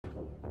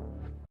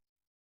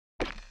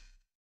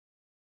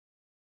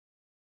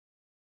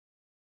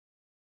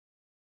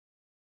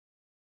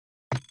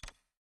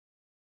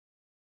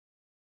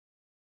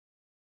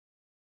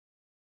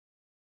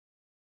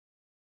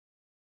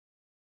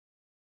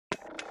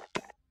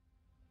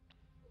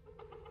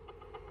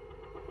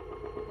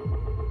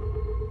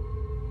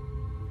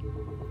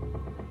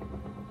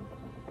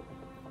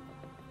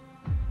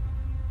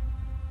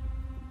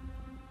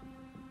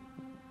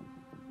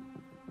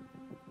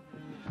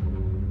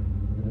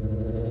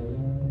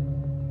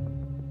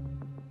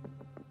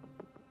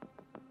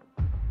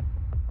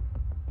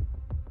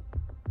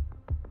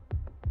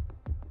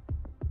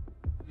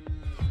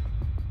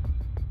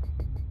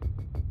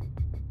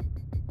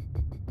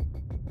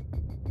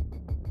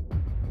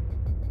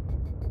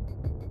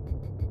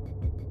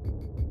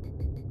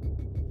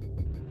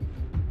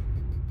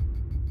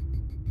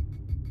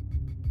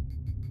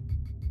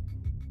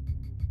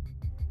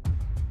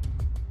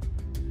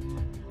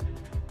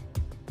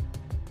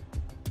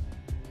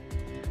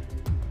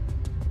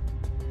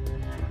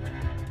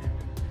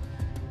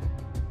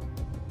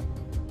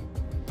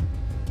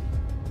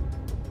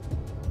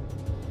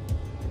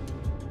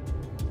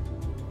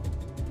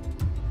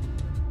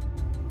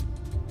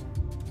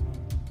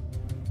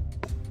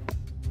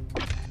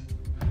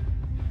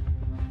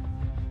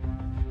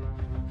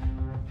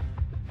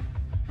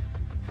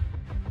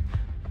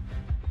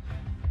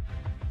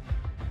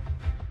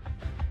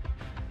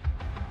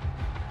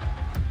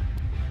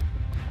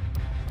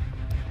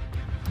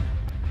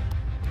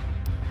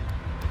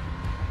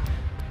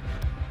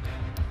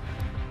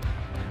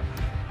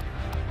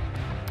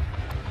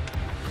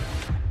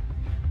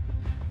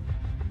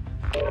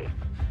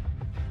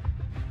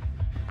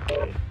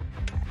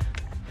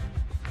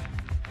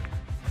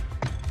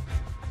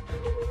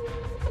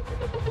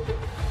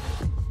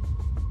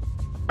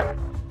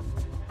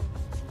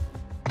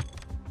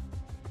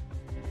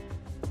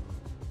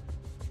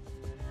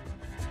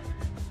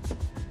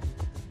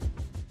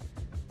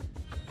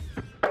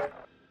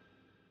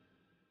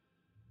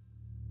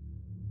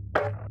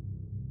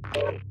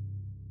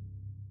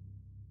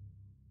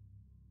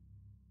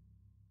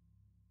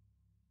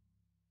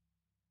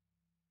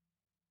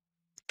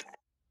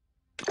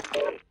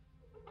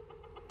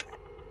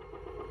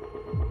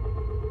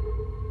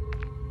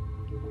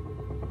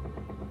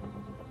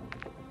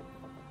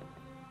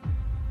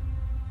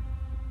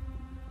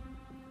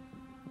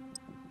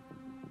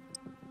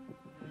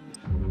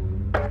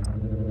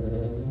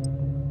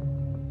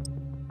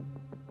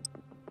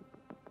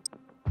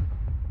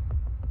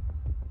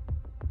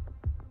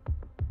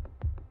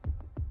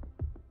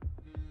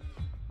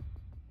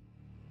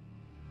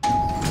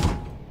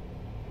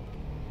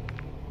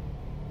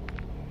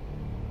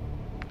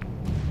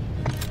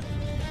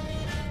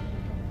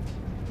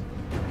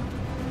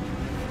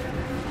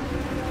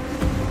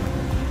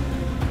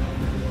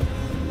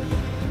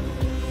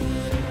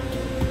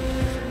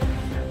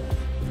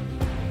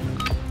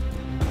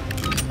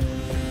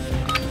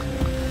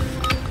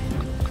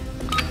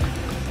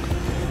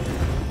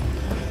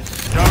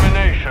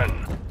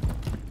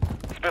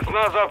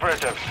Spetsnaz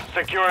operatives,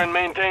 secure and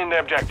maintain the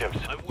objectives.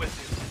 I'm with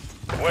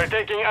you. We're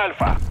taking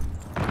Alpha.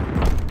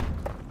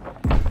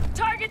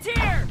 Target's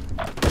here!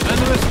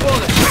 Enemy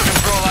spotted.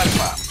 Control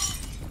Alpha.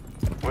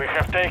 We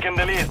have taken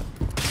the lead.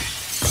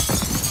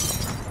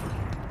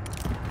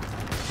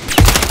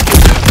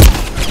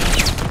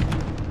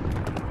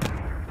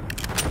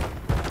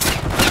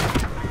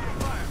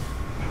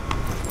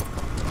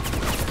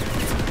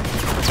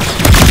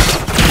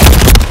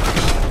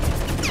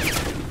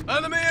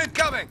 Enemy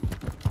incoming!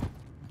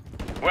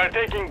 We're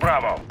taking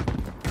Bravo.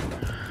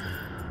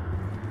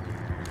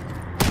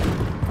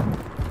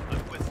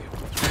 I'm with you.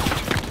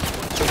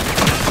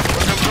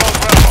 We control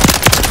Bravo.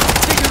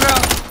 Taking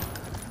round.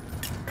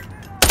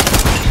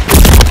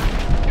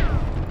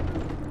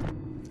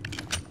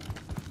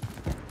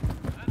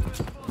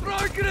 Throw a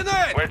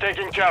grenade! We're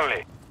taking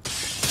Charlie.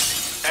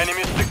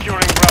 Enemies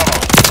securing Bravo.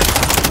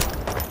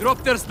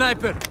 Drop their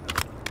sniper.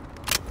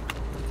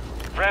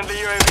 Friendly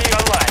UAV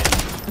online.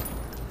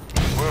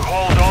 We'll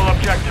hold all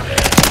objectives.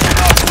 Do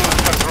not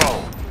lose control.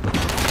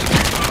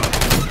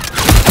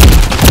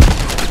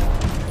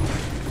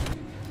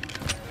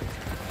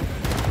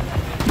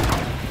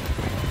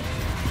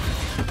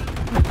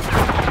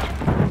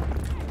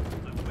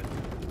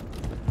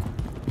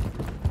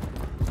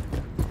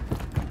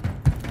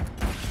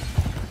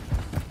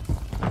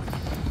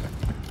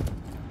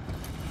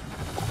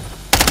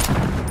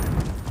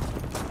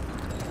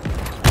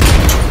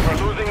 We're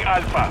losing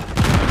Alpha.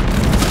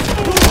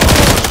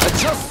 I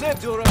just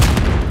said you're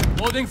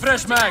holding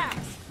fresh mag.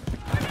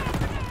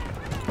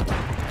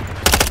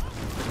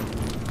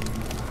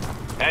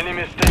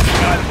 Enemies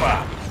taking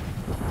Alpha.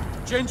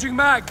 Changing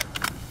mag.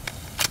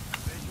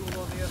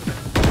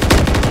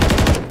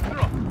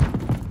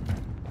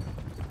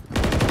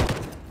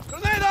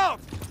 Grenade out!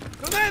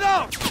 Grenade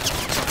out!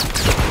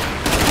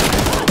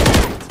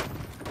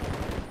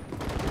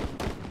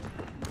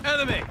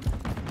 Enemy!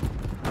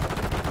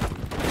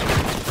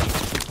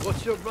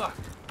 What's your back?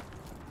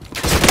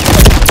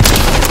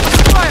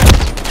 Fire!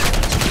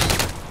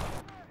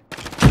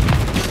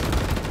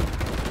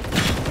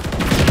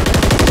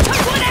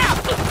 Took one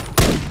out!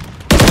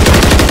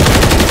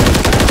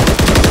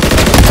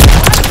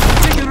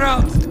 Taking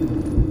rounds.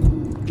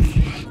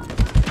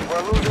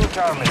 We're losing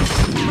Charlie.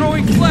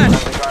 Throwing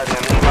flash. The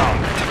Guardian inbound.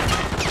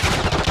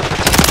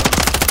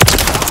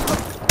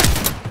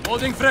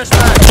 Holding fresh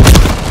mag.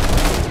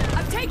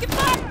 I'm taking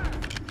fire!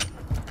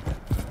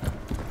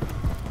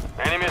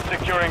 Enemies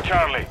securing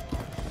Charlie.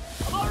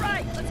 I'm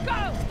alright, let's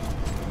go!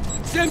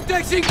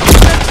 Semtex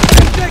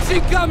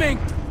incoming!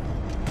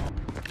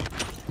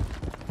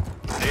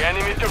 The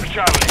enemy took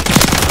Charlie.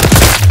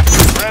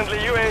 Friendly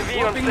UAV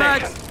on Swapping station.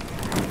 mags.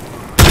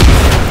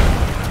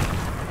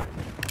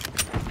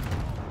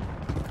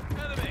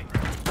 Enemy!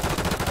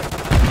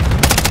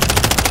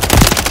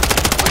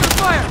 Under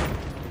fire!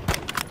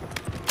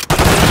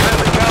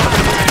 Friendly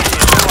counter UAV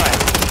is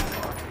online.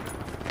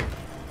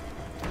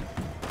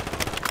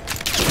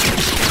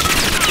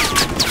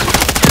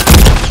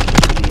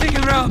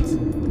 Taking rounds.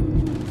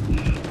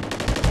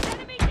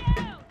 Enemy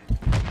down!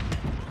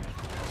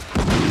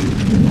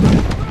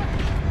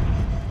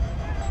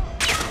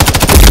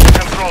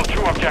 Control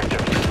 2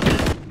 objectives.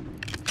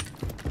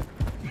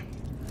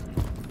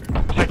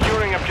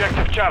 Securing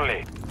objective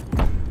Charlie.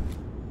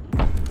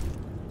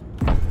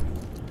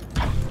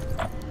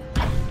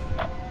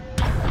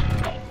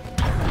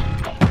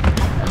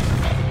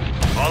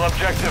 All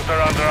objectives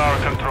are under our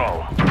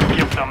control.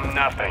 Give them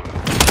nothing.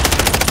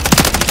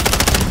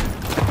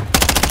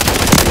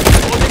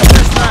 Holding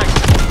fresh mag.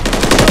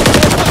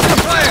 Under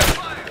fire!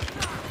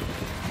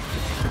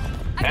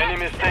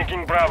 Enemies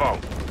taking Bravo.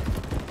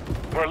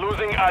 We're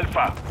losing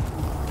Alpha.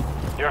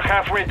 You're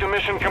halfway to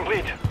mission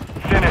complete.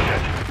 Finish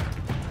it.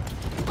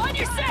 On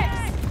your six!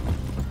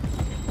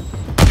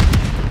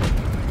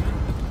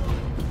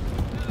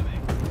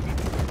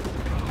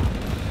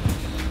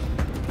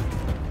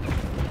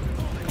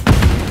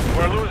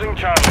 We're losing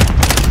Charlie.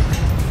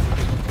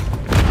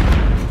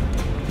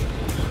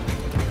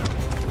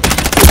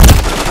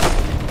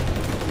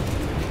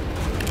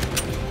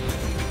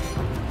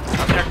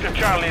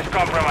 Charlie is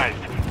compromised.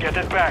 Get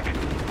it back.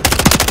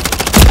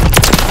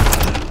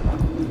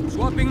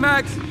 Swapping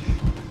mags.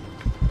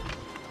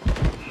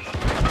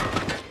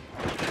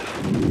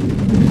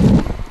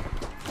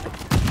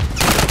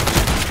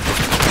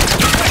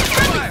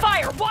 Friendly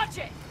fire! Watch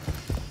it!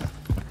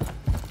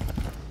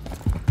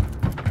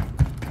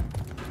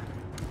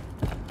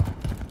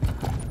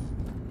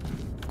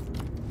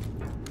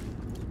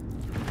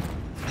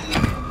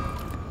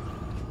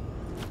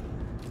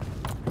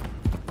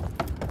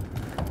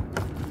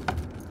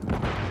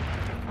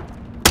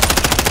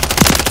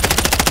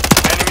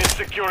 Enemies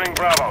securing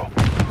Bravo.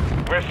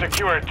 We've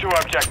secured 2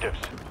 objectives.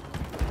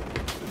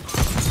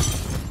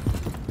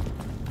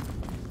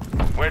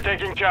 We're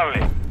taking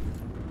Charlie.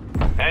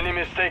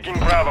 Enemies taking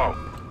Bravo.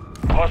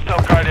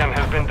 Hostile Guardian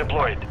has been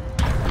deployed.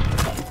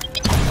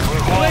 We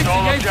hold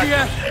all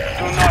objectives.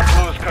 Do not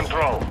lose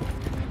control.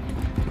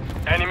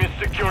 Enemies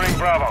securing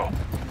Bravo.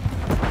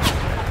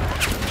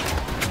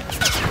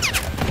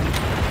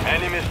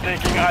 Enemies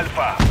taking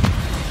Alpha.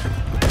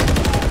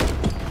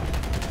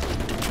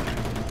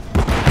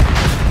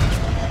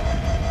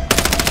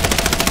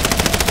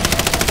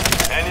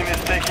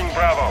 Enemies taking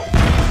Bravo.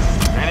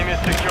 Enemies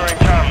securing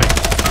Charlie.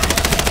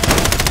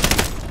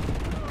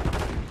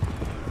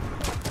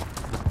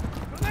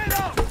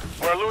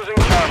 We're losing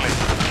Charlie.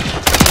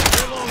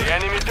 The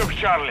enemy took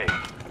Charlie.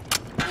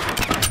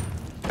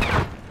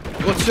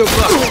 What's your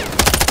plan?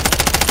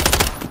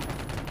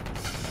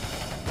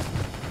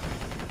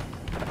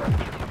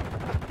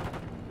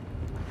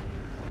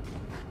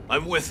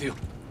 I'm with you.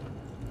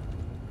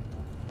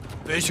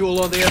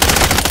 Visual on the end.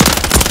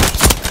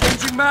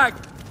 Changing mag.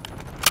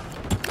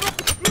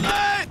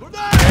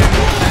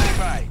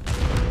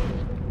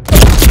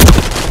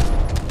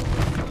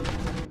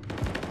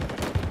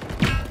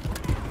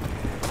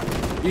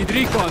 Need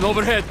recon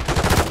overhead.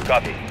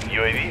 Copy.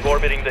 UAV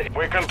orbiting the...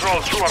 We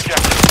control 2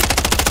 objectives.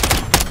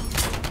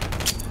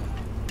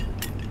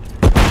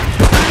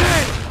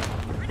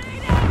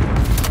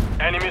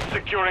 Enemies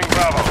securing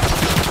Bravo.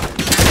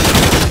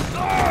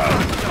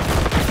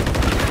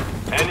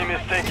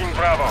 Enemies taking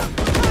Bravo.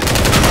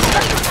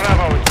 Objective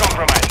Bravo is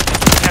compromised.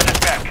 Get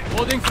it back.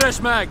 Holding fresh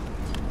mag.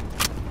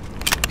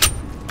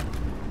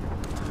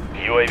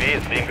 UAV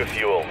is being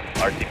refueled.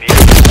 RTB...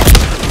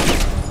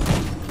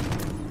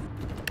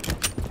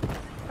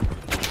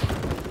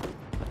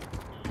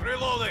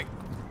 Reloading.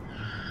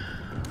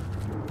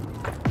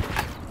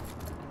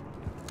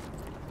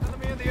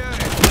 Enemy in the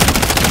area.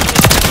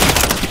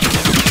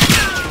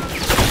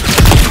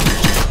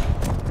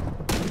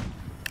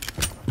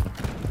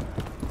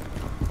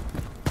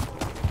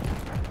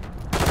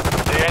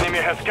 The enemy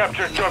has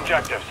captured 2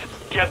 objectives.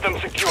 Get them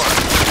secure.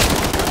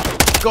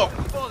 Go.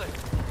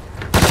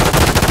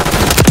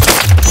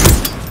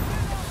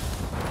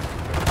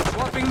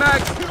 Swapping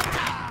mag.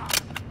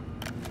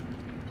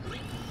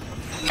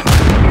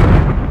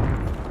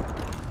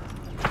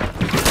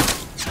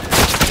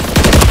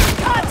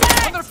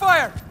 Under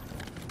fire.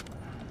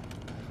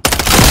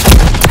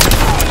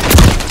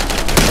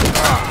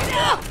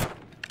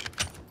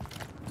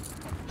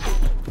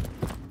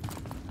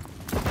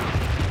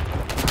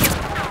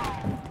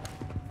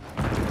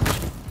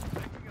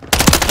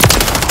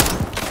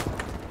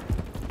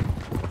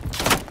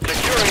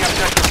 Securing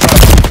objective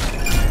Bravo.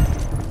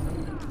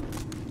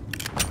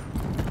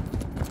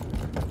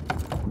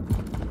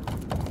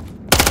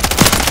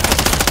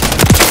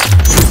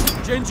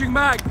 Changing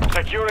mag.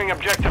 Securing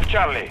objective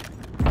Charlie.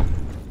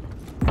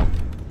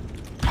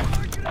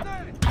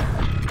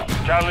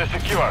 Charlie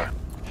secure.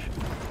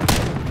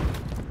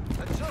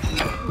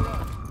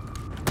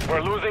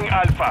 We're losing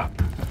Alpha.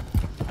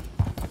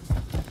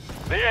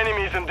 The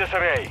enemy is in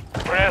disarray.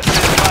 Press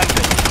is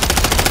landing.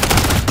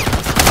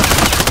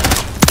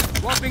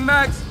 Swapping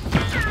mag.